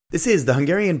This is the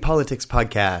Hungarian Politics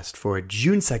podcast for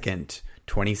June 2nd,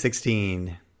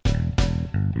 2016.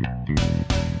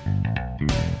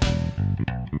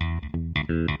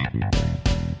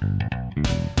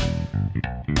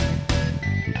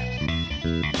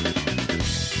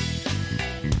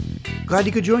 Glad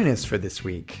you could join us for this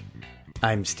week.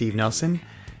 I'm Steve Nelson,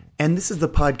 and this is the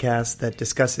podcast that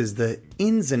discusses the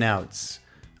ins and outs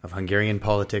of Hungarian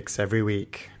politics every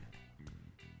week.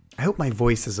 I hope my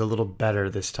voice is a little better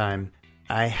this time.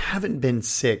 I haven't been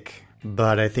sick,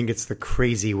 but I think it's the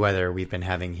crazy weather we've been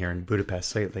having here in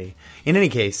Budapest lately. In any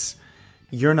case,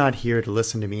 you're not here to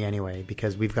listen to me anyway,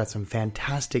 because we've got some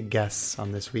fantastic guests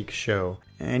on this week's show,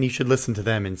 and you should listen to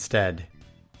them instead.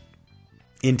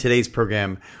 In today's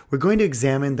program, we're going to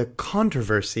examine the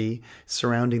controversy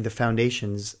surrounding the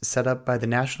foundations set up by the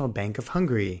National Bank of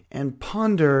Hungary and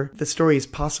ponder the story's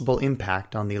possible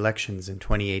impact on the elections in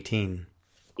 2018.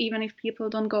 Even if people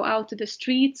don't go out to the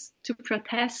streets to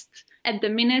protest at the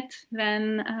minute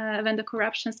when the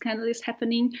corruption scandal is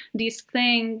happening, these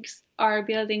things are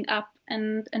building up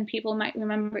and people might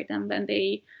remember them when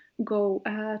they go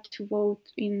to vote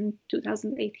in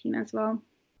 2018 as well.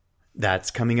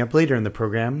 That's coming up later in the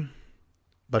program.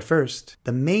 But first,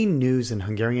 the main news in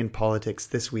Hungarian politics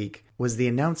this week was the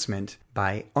announcement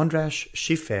by András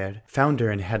Schiffer, founder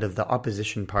and head of the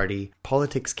opposition party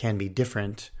Politics Can Be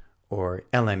Different, or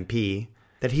LMP,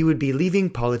 that he would be leaving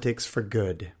politics for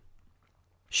good.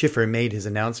 Schiffer made his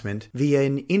announcement via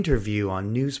an interview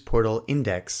on news portal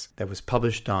Index that was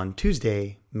published on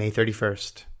Tuesday, May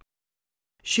 31st.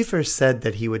 Schiffer said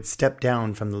that he would step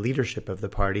down from the leadership of the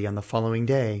party on the following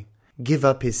day, give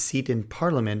up his seat in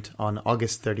Parliament on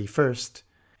August 31st,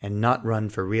 and not run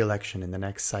for re-election in the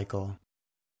next cycle.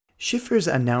 Schiffer's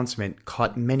announcement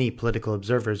caught many political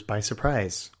observers by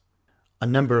surprise. A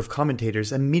number of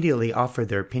commentators immediately offered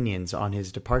their opinions on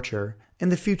his departure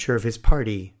and the future of his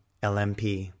party,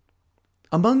 LMP.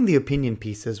 Among the opinion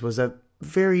pieces was a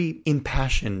very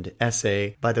impassioned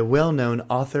essay by the well-known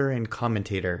author and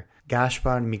commentator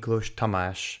Gáspár Miklós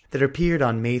Tamás that appeared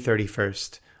on May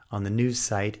 31st on the news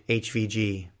site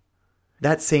HVG.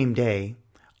 That same day,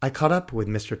 I caught up with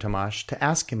Mr. Tamás to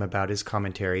ask him about his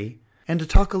commentary and to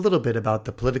talk a little bit about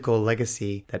the political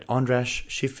legacy that András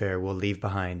Schiffer will leave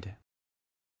behind.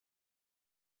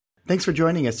 Thanks for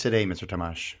joining us today, Mr.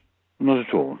 Tamás. Not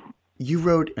at all. You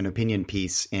wrote an opinion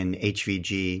piece in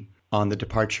HVG on the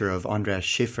departure of András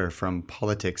Schiffer from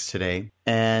politics today,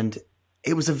 and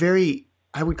it was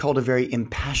I would call it a very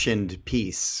impassioned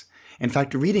piece. In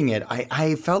fact, reading it,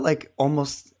 I felt like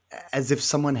almost as if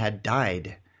someone had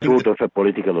died. Sort of a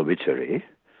political obituary.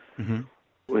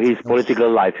 Mm-hmm. His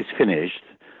political life is finished,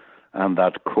 and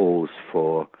that calls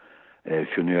for a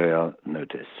funeral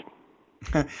notice.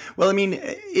 Well, I mean,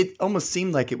 it almost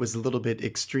seemed like it was a little bit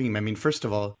extreme. I mean, first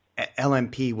of all,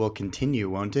 LMP will continue,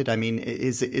 won't it? I mean,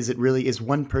 is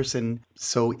one person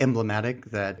so emblematic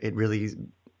that it really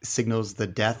signals the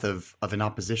death of an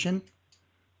opposition?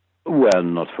 Well,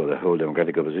 not for the whole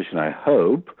democratic opposition, I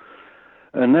hope.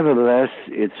 Nevertheless,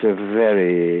 it's a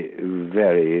very,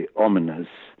 very ominous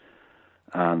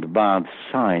and bad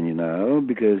sign,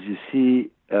 because you see,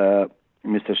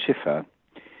 Mr. Schiffer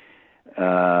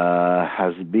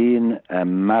has been a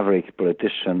maverick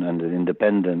politician and an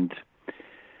independent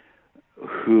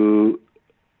who,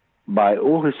 by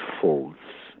all his faults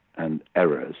and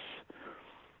errors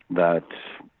that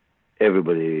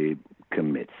everybody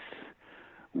commits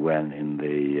when in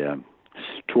the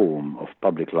storm of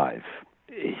public life,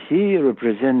 he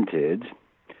represented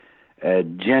a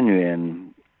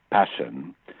genuine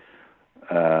passion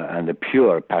and a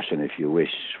pure passion, if you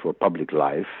wish, for public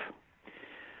life.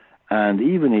 And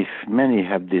even if many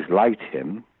have disliked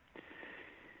him,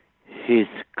 his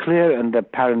clear and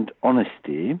apparent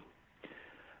honesty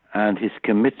and his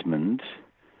commitment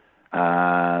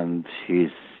and his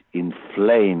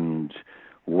inflamed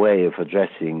way of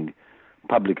addressing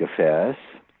public affairs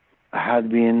had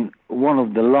been one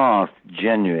of the last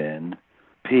genuine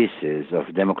pieces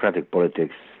of democratic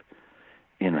politics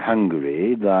in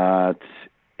Hungary that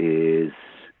is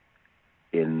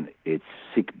in its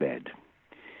sickbed.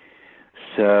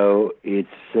 So it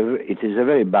is a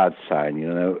very bad sign,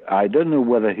 I don't know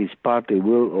whether his party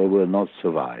will or will not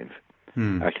survive.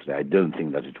 Actually, I don't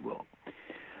think that it will.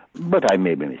 But I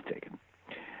may be mistaken.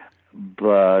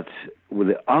 But with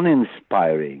the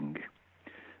uninspiring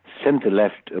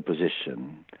center-left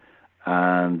opposition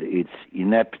and its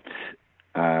inept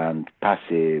and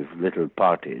passive little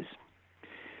parties,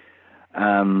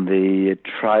 and the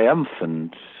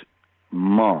triumphant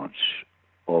march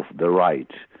of the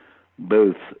right,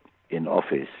 both in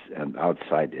office and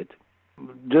outside it,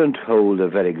 don't hold a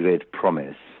very great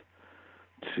promise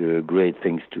great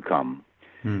things to come.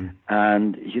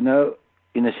 And,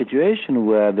 in a situation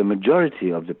where the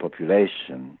majority of the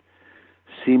population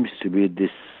seems to be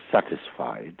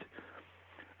dissatisfied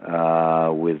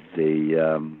with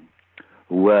the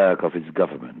work of its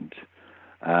government,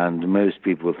 and most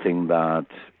people think that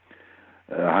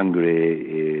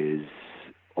Hungary is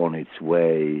on its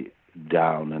way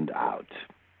down and out,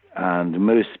 and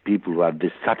most people who are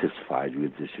dissatisfied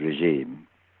with this regime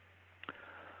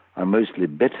are mostly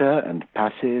bitter and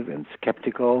passive and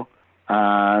skeptical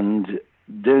and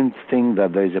don't think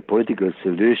that there is a political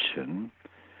solution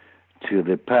to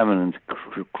the permanent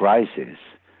crisis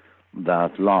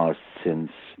that lasts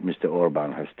since Mr.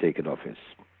 Orban has taken office.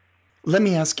 Let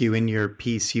me ask you, in your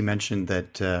piece, you mentioned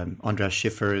that András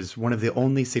Schiffer is one of the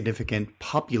only significant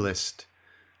populist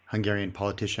Hungarian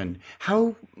politician.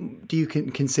 How do you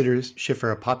consider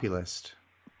Schiffer a populist?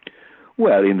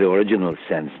 Well, in the original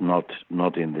sense, not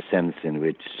in the sense in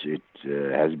which it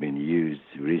has been used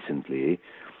recently,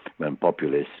 when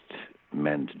populist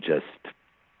meant just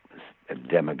a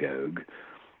demagogue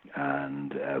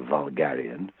and a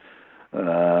vulgarian.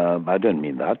 I don't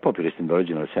mean that. Populist in the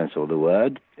original sense of the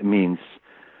word means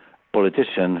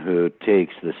politician who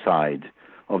takes the side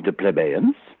of the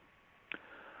plebeians,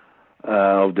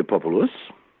 of the populace,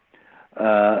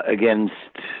 against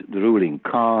the ruling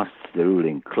castes, the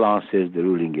ruling classes, the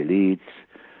ruling elites,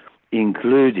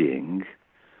 including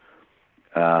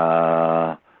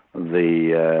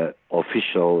the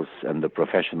officials and the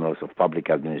professionals of public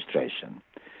administration.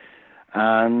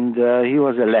 And he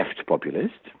was a left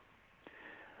populist,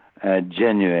 a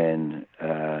genuine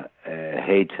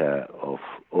hater of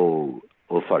all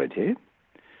authority,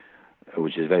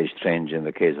 which is very strange in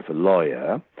the case of a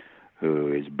lawyer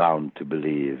who is bound to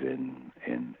believe in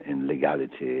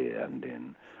legality and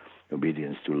in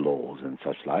obedience to laws and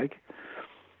such like.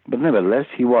 But nevertheless,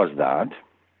 he was that.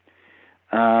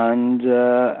 And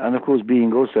of course,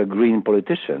 being also a green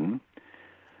politician,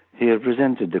 he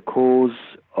represented the cause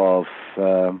of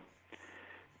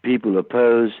people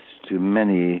opposed to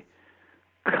many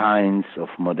kinds of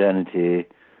modernity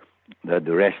that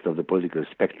the rest of the political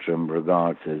spectrum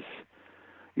regards as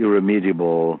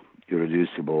irremediable,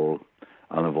 irreducible,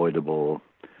 unavoidable,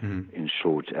 in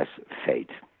short, as fate.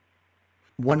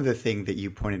 One of the things that you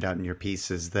pointed out in your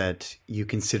piece is that you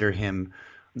consider him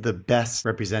the best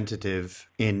representative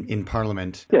in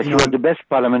Parliament. Yes, he was the best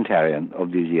parliamentarian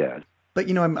of these years. But,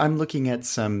 I'm looking at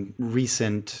some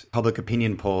recent public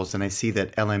opinion polls, and I see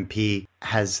that LMP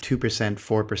has 2%,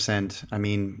 4%. I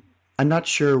mean, I'm not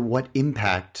sure what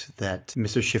impact that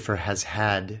Mr. Schiffer has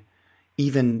had,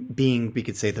 even being, we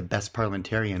could say, the best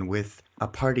parliamentarian with a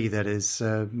party that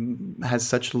has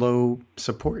such low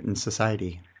support in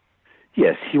society.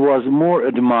 Yes, he was more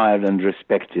admired and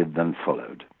respected than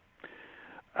followed.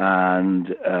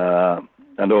 And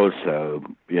also,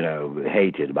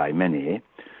 hated by many,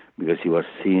 because he was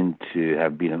seen to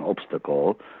have been an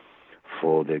obstacle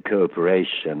for the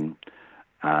cooperation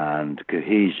and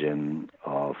cohesion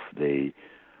of the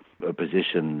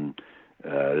opposition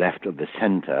left of the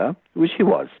center, which he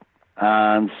was.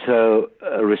 And so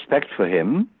respect for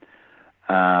him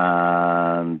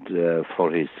and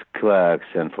for his quirks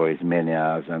and for his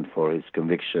manias and for his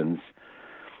convictions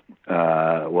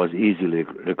was easily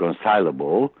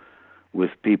reconcilable with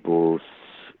people's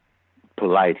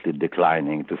politely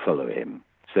declining to follow him.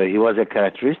 So he was a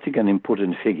characteristic and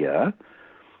important figure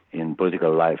in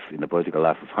political life, in the political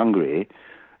life of Hungary,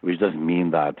 which doesn't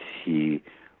mean that he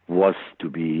was to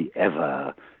be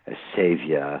ever a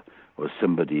savior or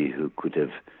somebody who could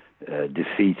have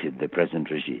defeated the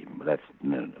present regime.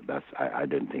 I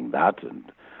don't think that,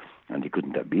 and he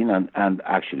couldn't have been. And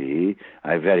actually,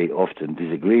 I very often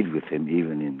disagreed with him,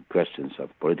 even in questions of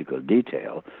political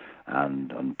detail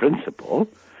and on principle.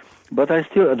 But I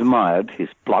still admired his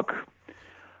pluck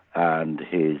and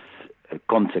his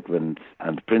consequent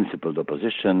and principled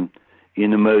opposition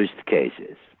in most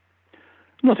cases.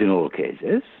 Not in all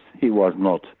cases. He was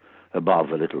not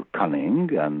above a little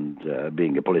cunning and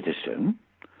being a politician,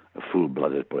 a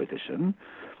full-blooded politician.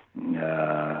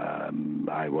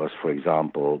 I was, for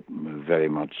example, very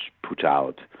much put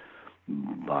out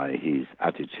by his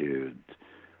attitude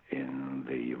in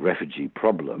the refugee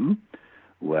problem,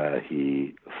 where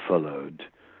he followed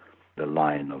the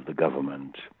line of the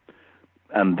government.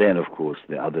 And then, of course,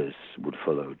 the others would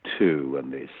follow too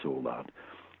when they saw that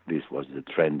this was the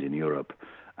trend in Europe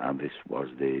and this was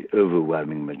the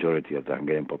overwhelming majority of the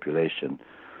Hungarian population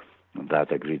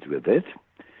that agreed with it.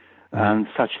 And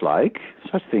such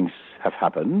things have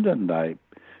happened, and I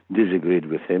disagreed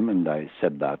with him, and I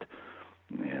said that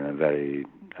in a very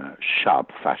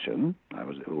sharp fashion. I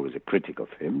was always a critic of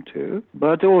him too.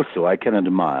 But also I can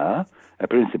admire a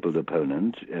principled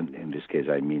opponent, and in this case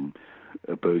I mean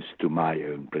opposed to my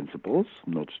own principles,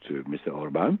 not to Mr.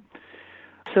 Orban.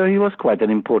 So he was quite an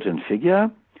important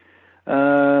figure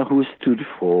who stood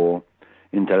for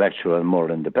intellectual and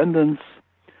moral independence,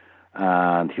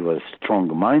 and he was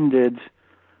strong-minded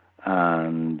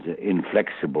and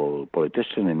inflexible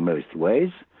politician in most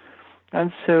ways,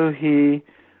 and so he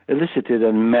elicited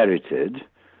and merited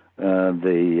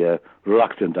the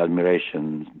reluctant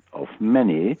admiration of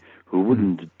many who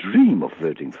wouldn't dream of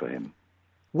voting for him.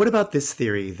 What about this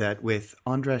theory that with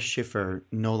András Schiffer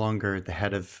no longer the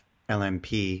head of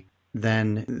LMP,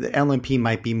 then the LMP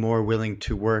might be more willing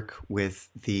to work with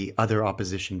the other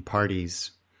opposition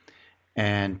parties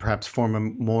and perhaps form a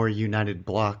more united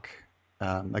bloc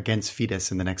against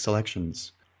Fidesz in the next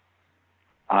elections?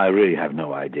 I really have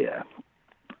no idea.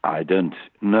 I don't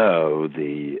know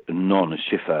the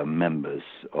non-Schiffer members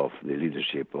of the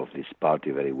leadership of this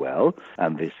party very well,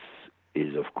 and this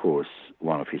is, of course,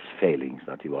 one of his failings,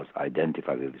 that he was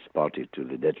identified with this party to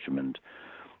the detriment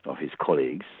of his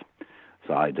colleagues.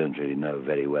 So I don't really know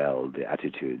very well the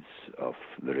attitudes of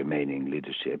the remaining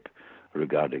leadership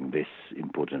regarding this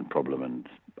important problem and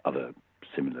other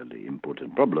similarly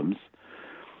important problems.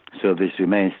 So this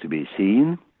remains to be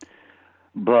seen,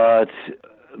 but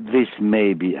this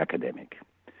may be academic,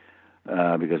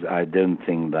 because I don't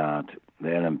think that the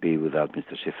LMP without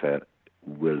Mr. Schiffer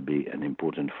will be an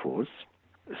important force.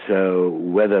 So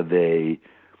whether they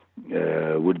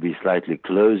would be slightly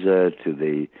closer to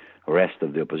the rest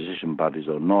of the opposition parties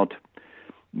or not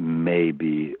may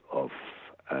be of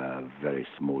very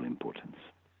small importance.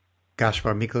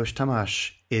 Gáspár Miklós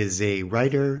Tamás is a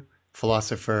writer,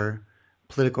 philosopher,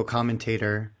 political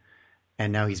commentator,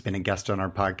 and now he's been a guest on our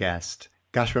podcast.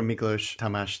 Gáspár Miklós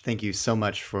Tamás, thank you so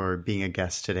much for being a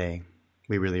guest today.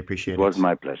 We really appreciate it. It was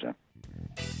my pleasure.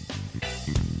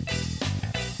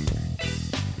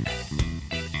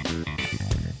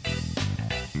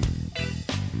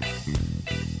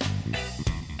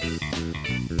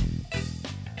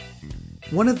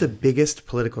 One of the biggest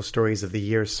political stories of the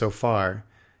year so far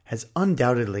has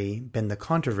undoubtedly been the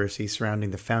controversy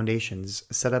surrounding the foundations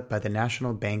set up by the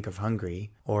National Bank of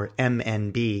Hungary, or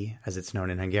MNB as it's known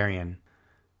in Hungarian.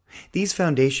 These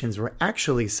foundations were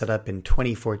actually set up in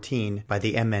 2014 by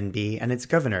the MNB and its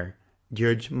governor,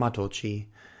 György Matolcsy.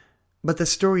 But the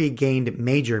story gained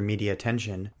major media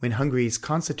attention when Hungary's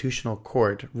constitutional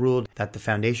court ruled that the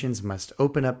foundations must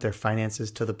open up their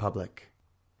finances to the public.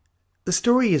 The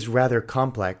story is rather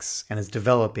complex and is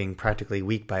developing practically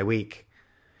week by week.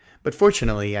 But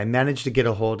fortunately, I managed to get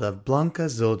a hold of Blanka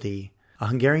Zoldi, a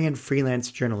Hungarian freelance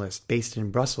journalist based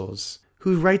in Brussels,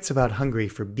 who writes about Hungary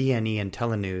for BNE and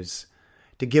Telenews,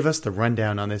 to give us the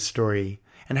rundown on this story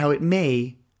and how it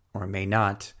may, or may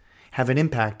not, have an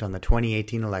impact on the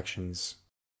 2018 elections.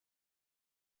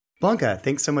 Blanka,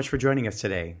 thanks so much for joining us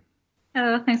today.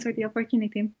 Thanks for the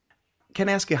opportunity. Can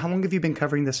I ask you, how long have you been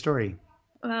covering this story?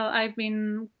 Well, I've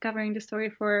been covering the story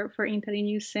for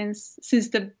Internews since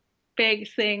the big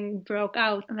thing broke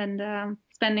out when the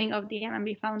spending of the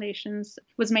MNB foundations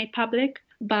was made public.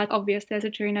 But obviously, as a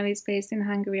journalist based in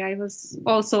Hungary, I was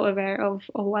also aware of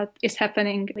what is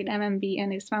happening with MNB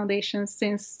and its foundations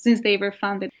since they were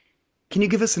founded. Can you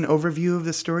give us an overview of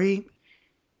the story?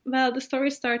 Well, the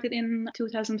story started in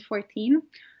 2014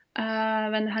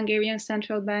 when the Hungarian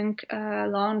Central Bank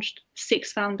launched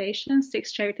six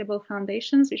charitable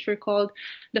foundations, which were called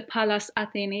the Pallas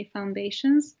Athene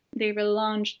foundations. They were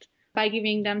launched by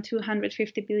giving them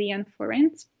 250 billion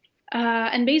forints.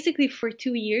 And basically for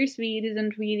 2 years, we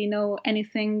didn't really know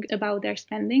anything about their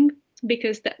spending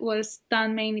because that was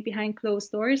done mainly behind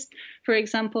closed doors. For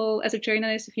example, as a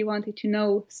journalist, if you wanted to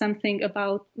know something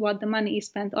about what the money is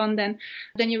spent on, then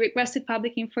you requested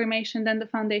public information, then the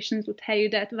foundations would tell you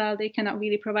that, well, they cannot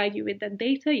really provide you with that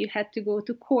data. You had to go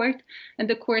to court, and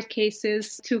the court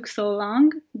cases took so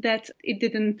long that it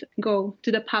didn't go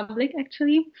to the public,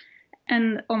 actually.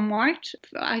 And on March,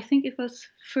 I think it was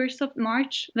 1st of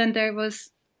March, when there was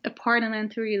a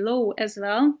parliamentary law as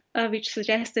well, which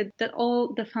suggested that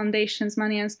all the foundation's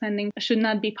money and spending should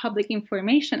not be public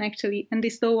information, actually. And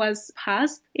this law was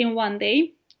passed in one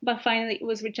day, but finally it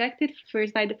was rejected,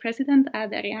 first by the president,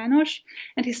 Áder János,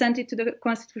 and he sent it to the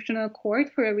Constitutional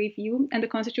Court for a review. And the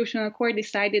Constitutional Court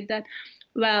decided that,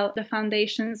 well, the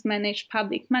foundations manage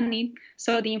public money,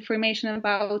 so the information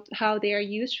about how they are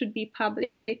used should be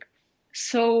public.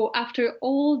 So after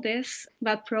all this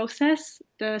that process,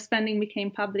 the spending became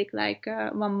public like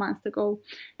 1 month ago.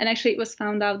 And actually it was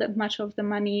found out that much of the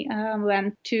money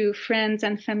went to friends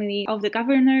and family of the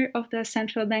governor of the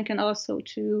central bank and also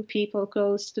to people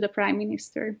close to the prime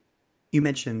minister. You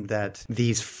mentioned that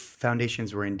these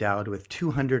foundations were endowed with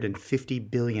 250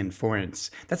 billion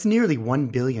forints. That's nearly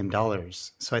 $1 billion.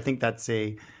 So I think that's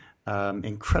a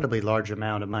incredibly large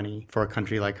amount of money for a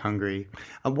country like Hungary.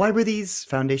 Why were these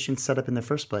foundations set up in the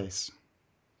first place?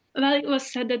 Well, it was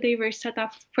said that they were set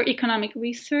up for economic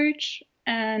research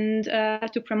and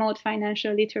to promote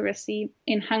financial literacy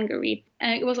in Hungary.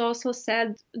 And it was also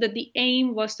said that the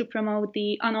aim was to promote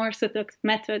the unorthodox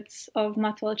methods of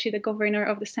Matolcsy, the governor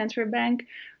of the central bank,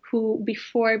 who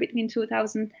between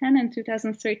 2010 and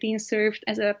 2013 served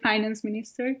as a finance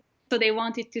minister. So they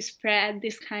wanted to spread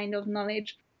this kind of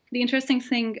knowledge. The interesting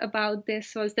thing about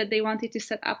this was that they wanted to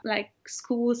set up like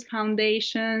schools,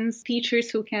 foundations, teachers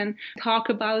who can talk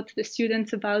about the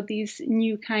students about these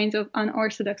new kinds of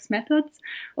unorthodox methods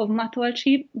of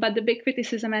Matolcsy. But the big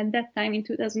criticism at that time in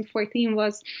 2014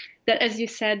 was that, as you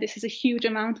said, this is a huge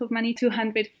amount of money,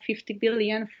 250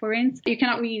 billion forints. You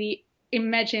cannot really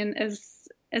imagine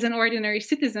as an ordinary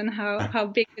citizen how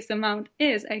big this amount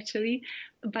is actually.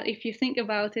 But if you think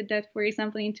about it, that, for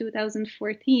example, in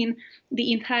 2014,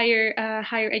 the entire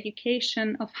higher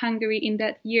education of Hungary in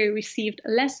that year received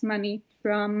less money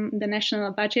from the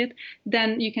national budget,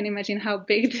 then you can imagine how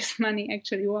big this money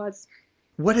actually was.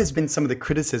 What has been some of the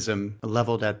criticism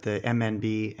leveled at the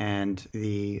MNB and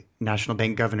the National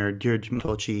Bank Governor, György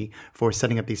Matolcsy, for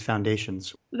setting up these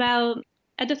foundations? Well,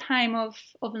 at the time of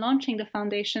launching the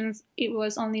foundations, it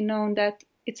was only known that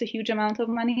it's a huge amount of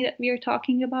money that we are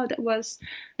talking about. That was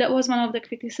one of the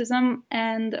criticism.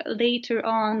 And later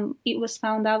on, it was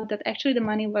found out that actually the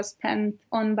money was spent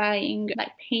on buying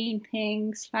like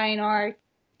paintings, fine art,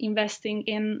 investing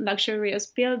in luxurious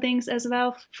buildings as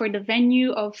well for the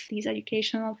venue of these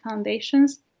educational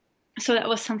foundations. So that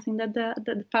was something that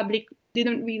the public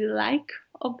didn't really like,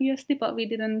 obviously, but we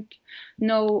didn't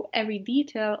know every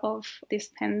detail of this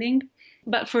spending.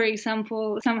 But for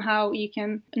example, somehow you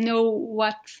can know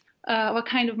what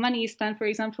kind of money is spent. For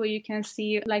example, you can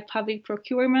see like public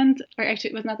procurement, or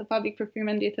actually it was not a public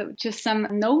procurement data, just some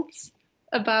notes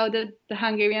about the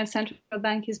Hungarian Central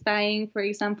Bank is buying, for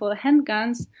example,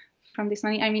 handguns from this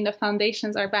money. I mean, the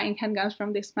foundations are buying handguns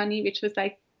from this money, which was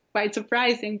like quite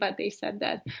surprising, but they said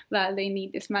that, well, they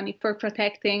need this money for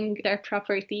protecting their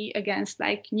property against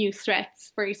like new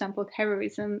threats, for example,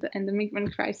 terrorism and the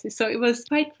migrant crisis. So it was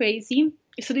quite crazy.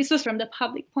 So this was from the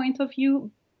public point of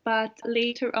view, but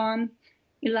later on,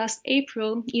 in last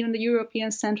April, even the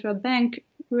European Central Bank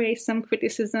raised some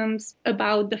criticisms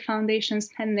about the foundation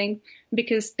spending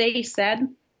because they said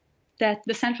that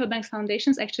the central bank's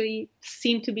foundations actually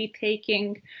seem to be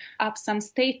taking up some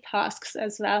state tasks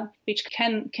as well, which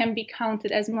can be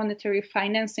counted as monetary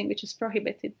financing, which is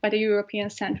prohibited by the European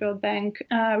Central Bank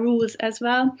rules as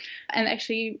well. And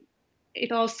actually,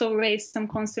 it also raised some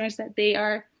concerns that they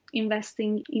are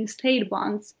investing in state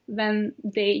bonds when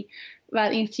they,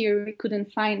 well, in theory,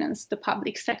 couldn't finance the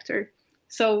public sector.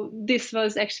 So this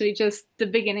was actually just the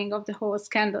beginning of the whole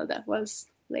scandal that was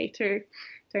later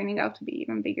turning out to be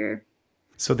even bigger.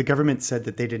 So the government said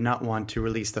that they did not want to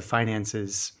release the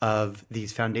finances of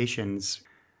these foundations.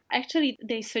 Actually,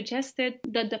 they suggested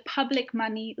that the public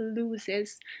money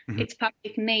loses its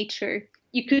public nature.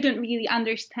 You couldn't really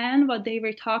understand what they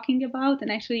were talking about.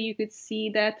 And actually, you could see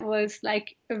that was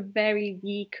like a very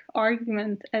weak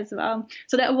argument as well.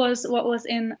 So that was what was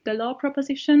in the law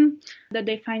proposition that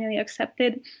they finally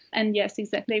accepted. And yes,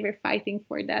 exactly, they were fighting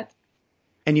for that.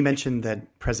 And you mentioned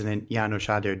that President János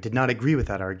Áder did not agree with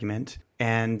that argument,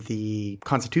 and the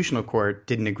Constitutional Court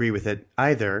didn't agree with it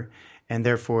either, and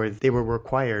therefore they were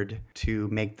required to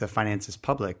make the finances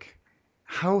public.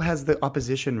 How has the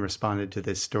opposition responded to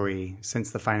this story since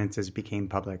the finances became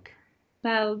public?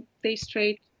 Well, they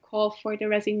straight called for the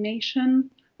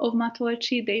resignation of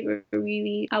Matolcsy. They were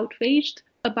really outraged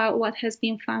about what has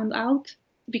been found out,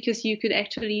 because you could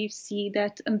actually see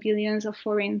that billions of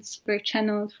forints were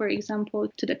channeled, for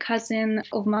example, to the cousin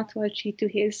of Matolcsy, to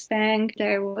his bank.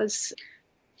 There was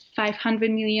 500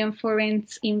 million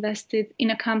forints invested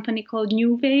in a company called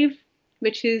New Wave,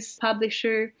 which is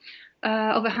publisher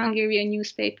of a Hungarian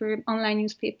newspaper, online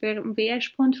newspaper,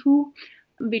 vs.hu,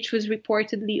 which was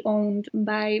reportedly owned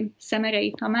by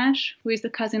Szemerei Tamás, who is the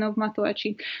cousin of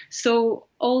Matolcsy. So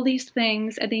all these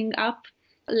things adding up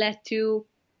led to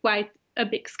quite a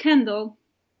big scandal.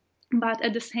 But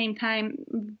at the same time,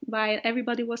 while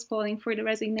everybody was calling for the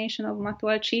resignation of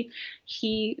Matolcsy,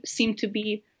 he seemed to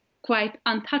be quite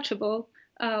untouchable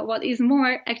What is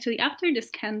more, actually after the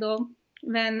scandal,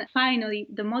 when finally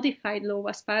the modified law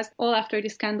was passed, all after the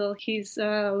scandal, his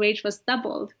wage was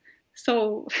doubled.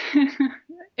 So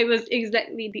it was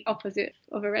exactly the opposite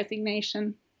of a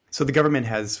resignation. So the government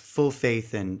has full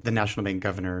faith in the National Bank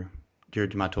Governor,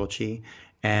 György Matolcsy,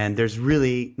 and there's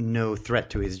really no threat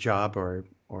to his job or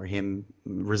him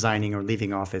resigning or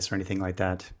leaving office or anything like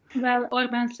that. Well,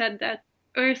 Orbán said that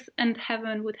earth and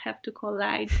heaven would have to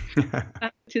collide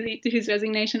to lead to his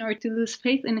resignation or to lose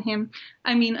faith in him.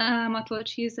 I mean,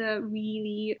 Matolcsy is a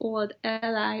really old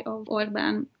ally of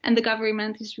Orbán, and the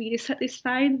government is really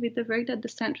satisfied with the work that the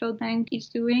central bank is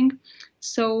doing.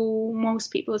 So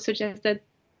most people suggest that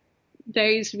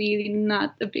there is really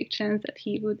not a big chance that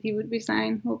he would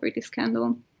resign over this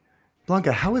scandal.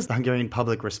 Blanca, how has the Hungarian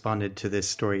public responded to this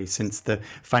story since the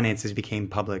finances became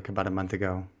public about a month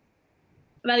ago?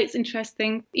 Well, it's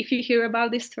interesting. If you hear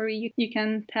about this story, you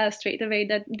can tell straight away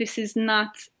that this is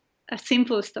not a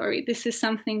simple story. This is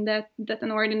something that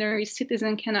an ordinary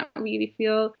citizen cannot really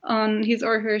feel on his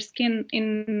or her skin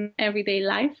in everyday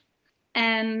life.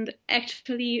 And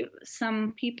actually,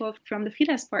 some people from the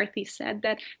Fidesz party said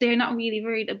that they're not really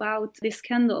worried about this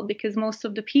scandal because most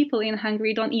of the people in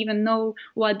Hungary don't even know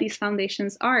what these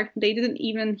foundations are. They didn't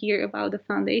even hear about the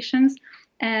foundations.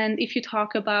 And if you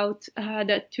talk about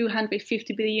that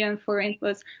 250 billion forint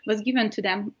was given to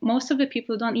them, most of the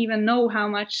people don't even know how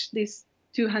much this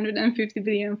 250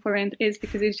 billion forint is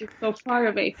because it's just so far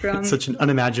away from... It's such an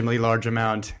unimaginably large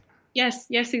amount. Yes,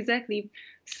 exactly.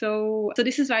 So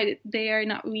this is why they are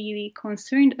not really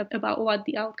concerned about what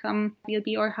the outcome will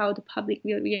be or how the public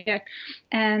will react.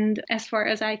 And as far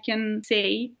as I can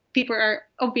say, people are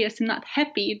obviously not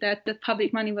happy that the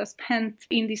public money was spent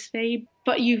in this way,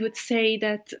 but you would say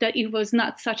that it was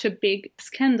not such a big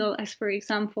scandal as, for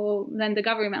example, when the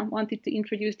government wanted to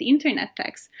introduce the internet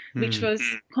tax, which was,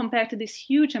 compared to this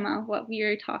huge amount, what we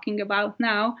are talking about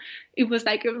now, it was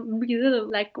like a really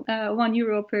little, like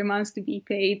 €1 per month to be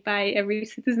paid by every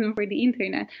citizen for the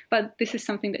internet. But this is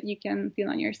something that you can feel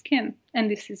on your skin. And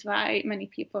this is why many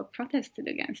people protested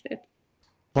against it.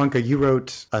 Blanca, you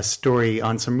wrote a story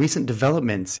on some recent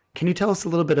developments. Can you tell us a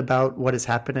little bit about what has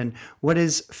happened and what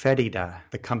is Ferida,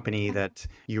 the company that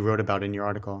you wrote about in your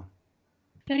article?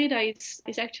 Ferida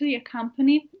is actually a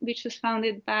company which was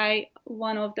founded by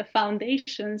one of the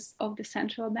foundations of the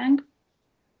central bank.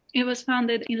 It was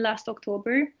founded in last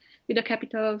October with a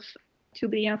capital of 2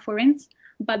 billion forints.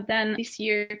 But then this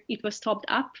year it was topped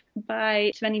up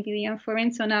by 20 billion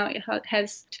forints. So now it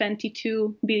has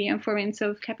 22 billion forints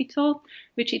of capital,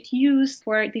 which it used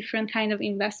for different kind of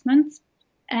investments.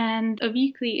 And a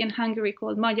weekly in Hungary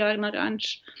called Magyar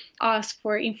Narancs asked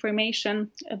for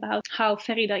information about how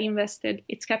Ferida invested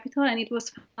its capital. And it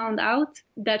was found out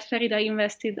that Ferida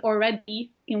invested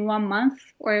already in 1 month,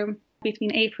 or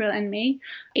between April and May,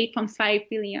 8.5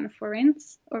 billion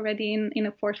forints already in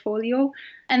a portfolio.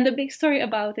 And the big story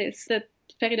about it is that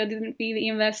Ferida didn't really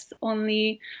invest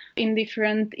only in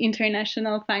different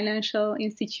international financial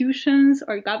institutions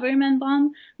or government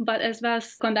bonds, but as well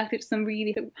as conducted some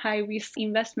really high-risk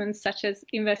investments, such as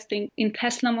investing in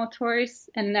Tesla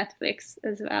Motors and Netflix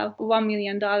as well, $1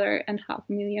 million and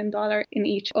 $500,000 in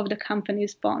each of the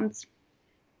company's bonds.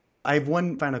 I have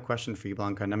one final question for you,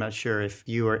 Blanca, and I'm not sure if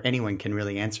you or anyone can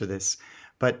really answer this,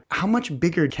 but how much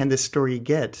bigger can this story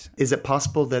get? Is it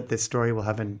possible that this story will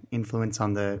have an influence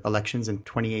on the elections in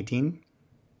 2018?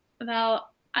 Well,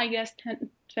 I guess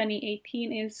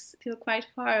 2018 is still quite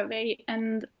far away,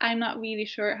 and I'm not really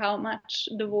sure how much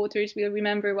the voters will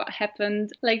remember what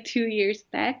happened like 2 years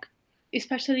back.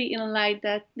 Especially in light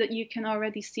that you can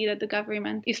already see that the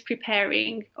government is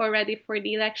preparing already for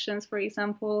the elections. For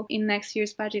example, in next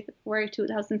year's budget for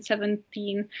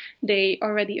 2017, they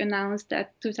already announced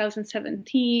that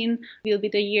 2017 will be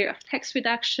the year of tax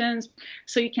reductions.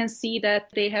 So you can see that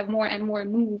they have more and more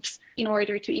moves in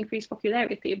order to increase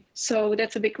popularity. So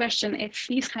that's a big question if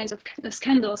these kinds of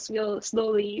scandals will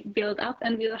slowly build up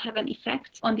and will have an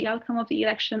effect on the outcome of the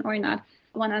election or not.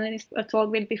 One analyst I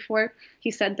talked with before,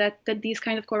 he said that these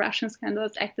kind of corruption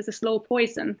scandals act as a slow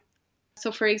poison.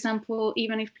 So, for example,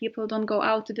 even if people don't go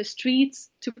out to the streets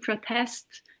to protest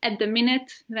at the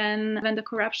minute when the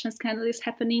corruption scandal is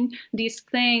happening, these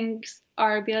things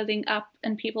are building up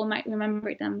and people might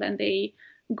remember them when they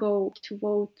go to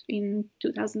vote in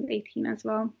 2018 as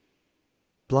well.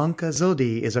 Blanca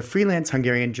Zoldi is a freelance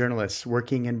Hungarian journalist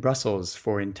working in Brussels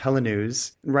for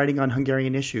IntelliNews and writing on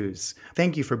Hungarian issues.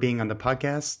 Thank you for being on the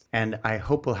podcast, and I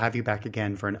hope we'll have you back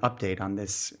again for an update on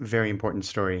this very important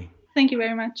story. Thank you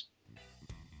very much.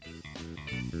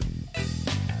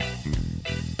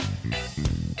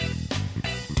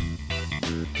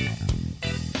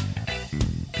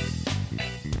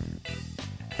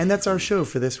 And that's our show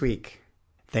for this week.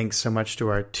 Thanks so much to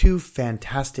our two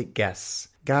fantastic guests,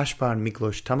 Gaspar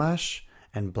Miklós Tamás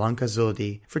and Blanka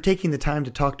Zoldi, for taking the time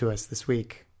to talk to us this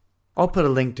week. I'll put a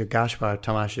link to Gaspar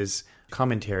Tamás's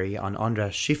commentary on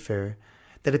András Schiffer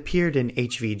that appeared in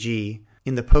HVG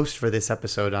in the post for this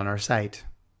episode on our site.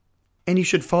 And you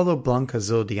should follow Blanka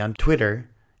Zoldi on Twitter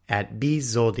at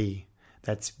bzoldi.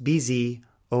 That's BZOLDI.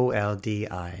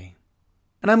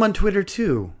 And I'm on Twitter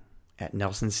too, at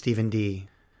NelsonStephenD.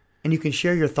 And you can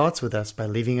share your thoughts with us by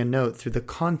leaving a note through the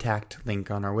contact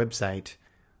link on our website,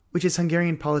 which is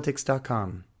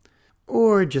HungarianPolitics.com.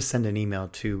 Or just send an email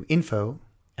to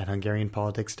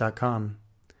info@HungarianPolitics.com.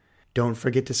 Don't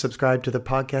forget to subscribe to the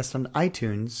podcast on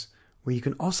iTunes, where you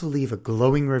can also leave a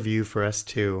glowing review for us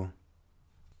too.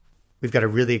 We've got a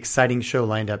really exciting show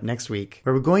lined up next week,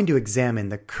 where we're going to examine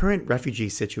the current refugee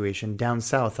situation down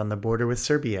south on the border with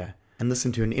Serbia, and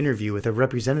listen to an interview with a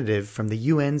representative from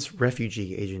the UN's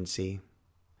Refugee Agency.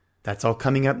 That's all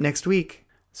coming up next week,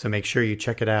 so make sure you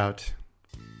check it out.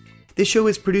 This show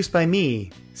is produced by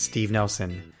me, Steve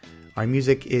Nelson. Our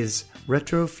music is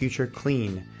Retro Future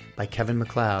Clean by Kevin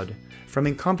MacLeod from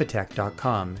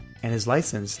Incompetech.com and is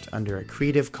licensed under a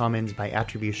Creative Commons by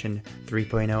Attribution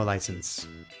 3.0 license.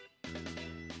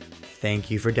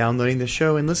 Thank you for downloading the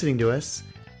show and listening to us.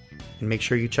 And make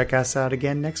sure you check us out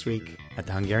again next week at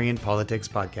the Hungarian Politics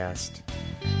Podcast.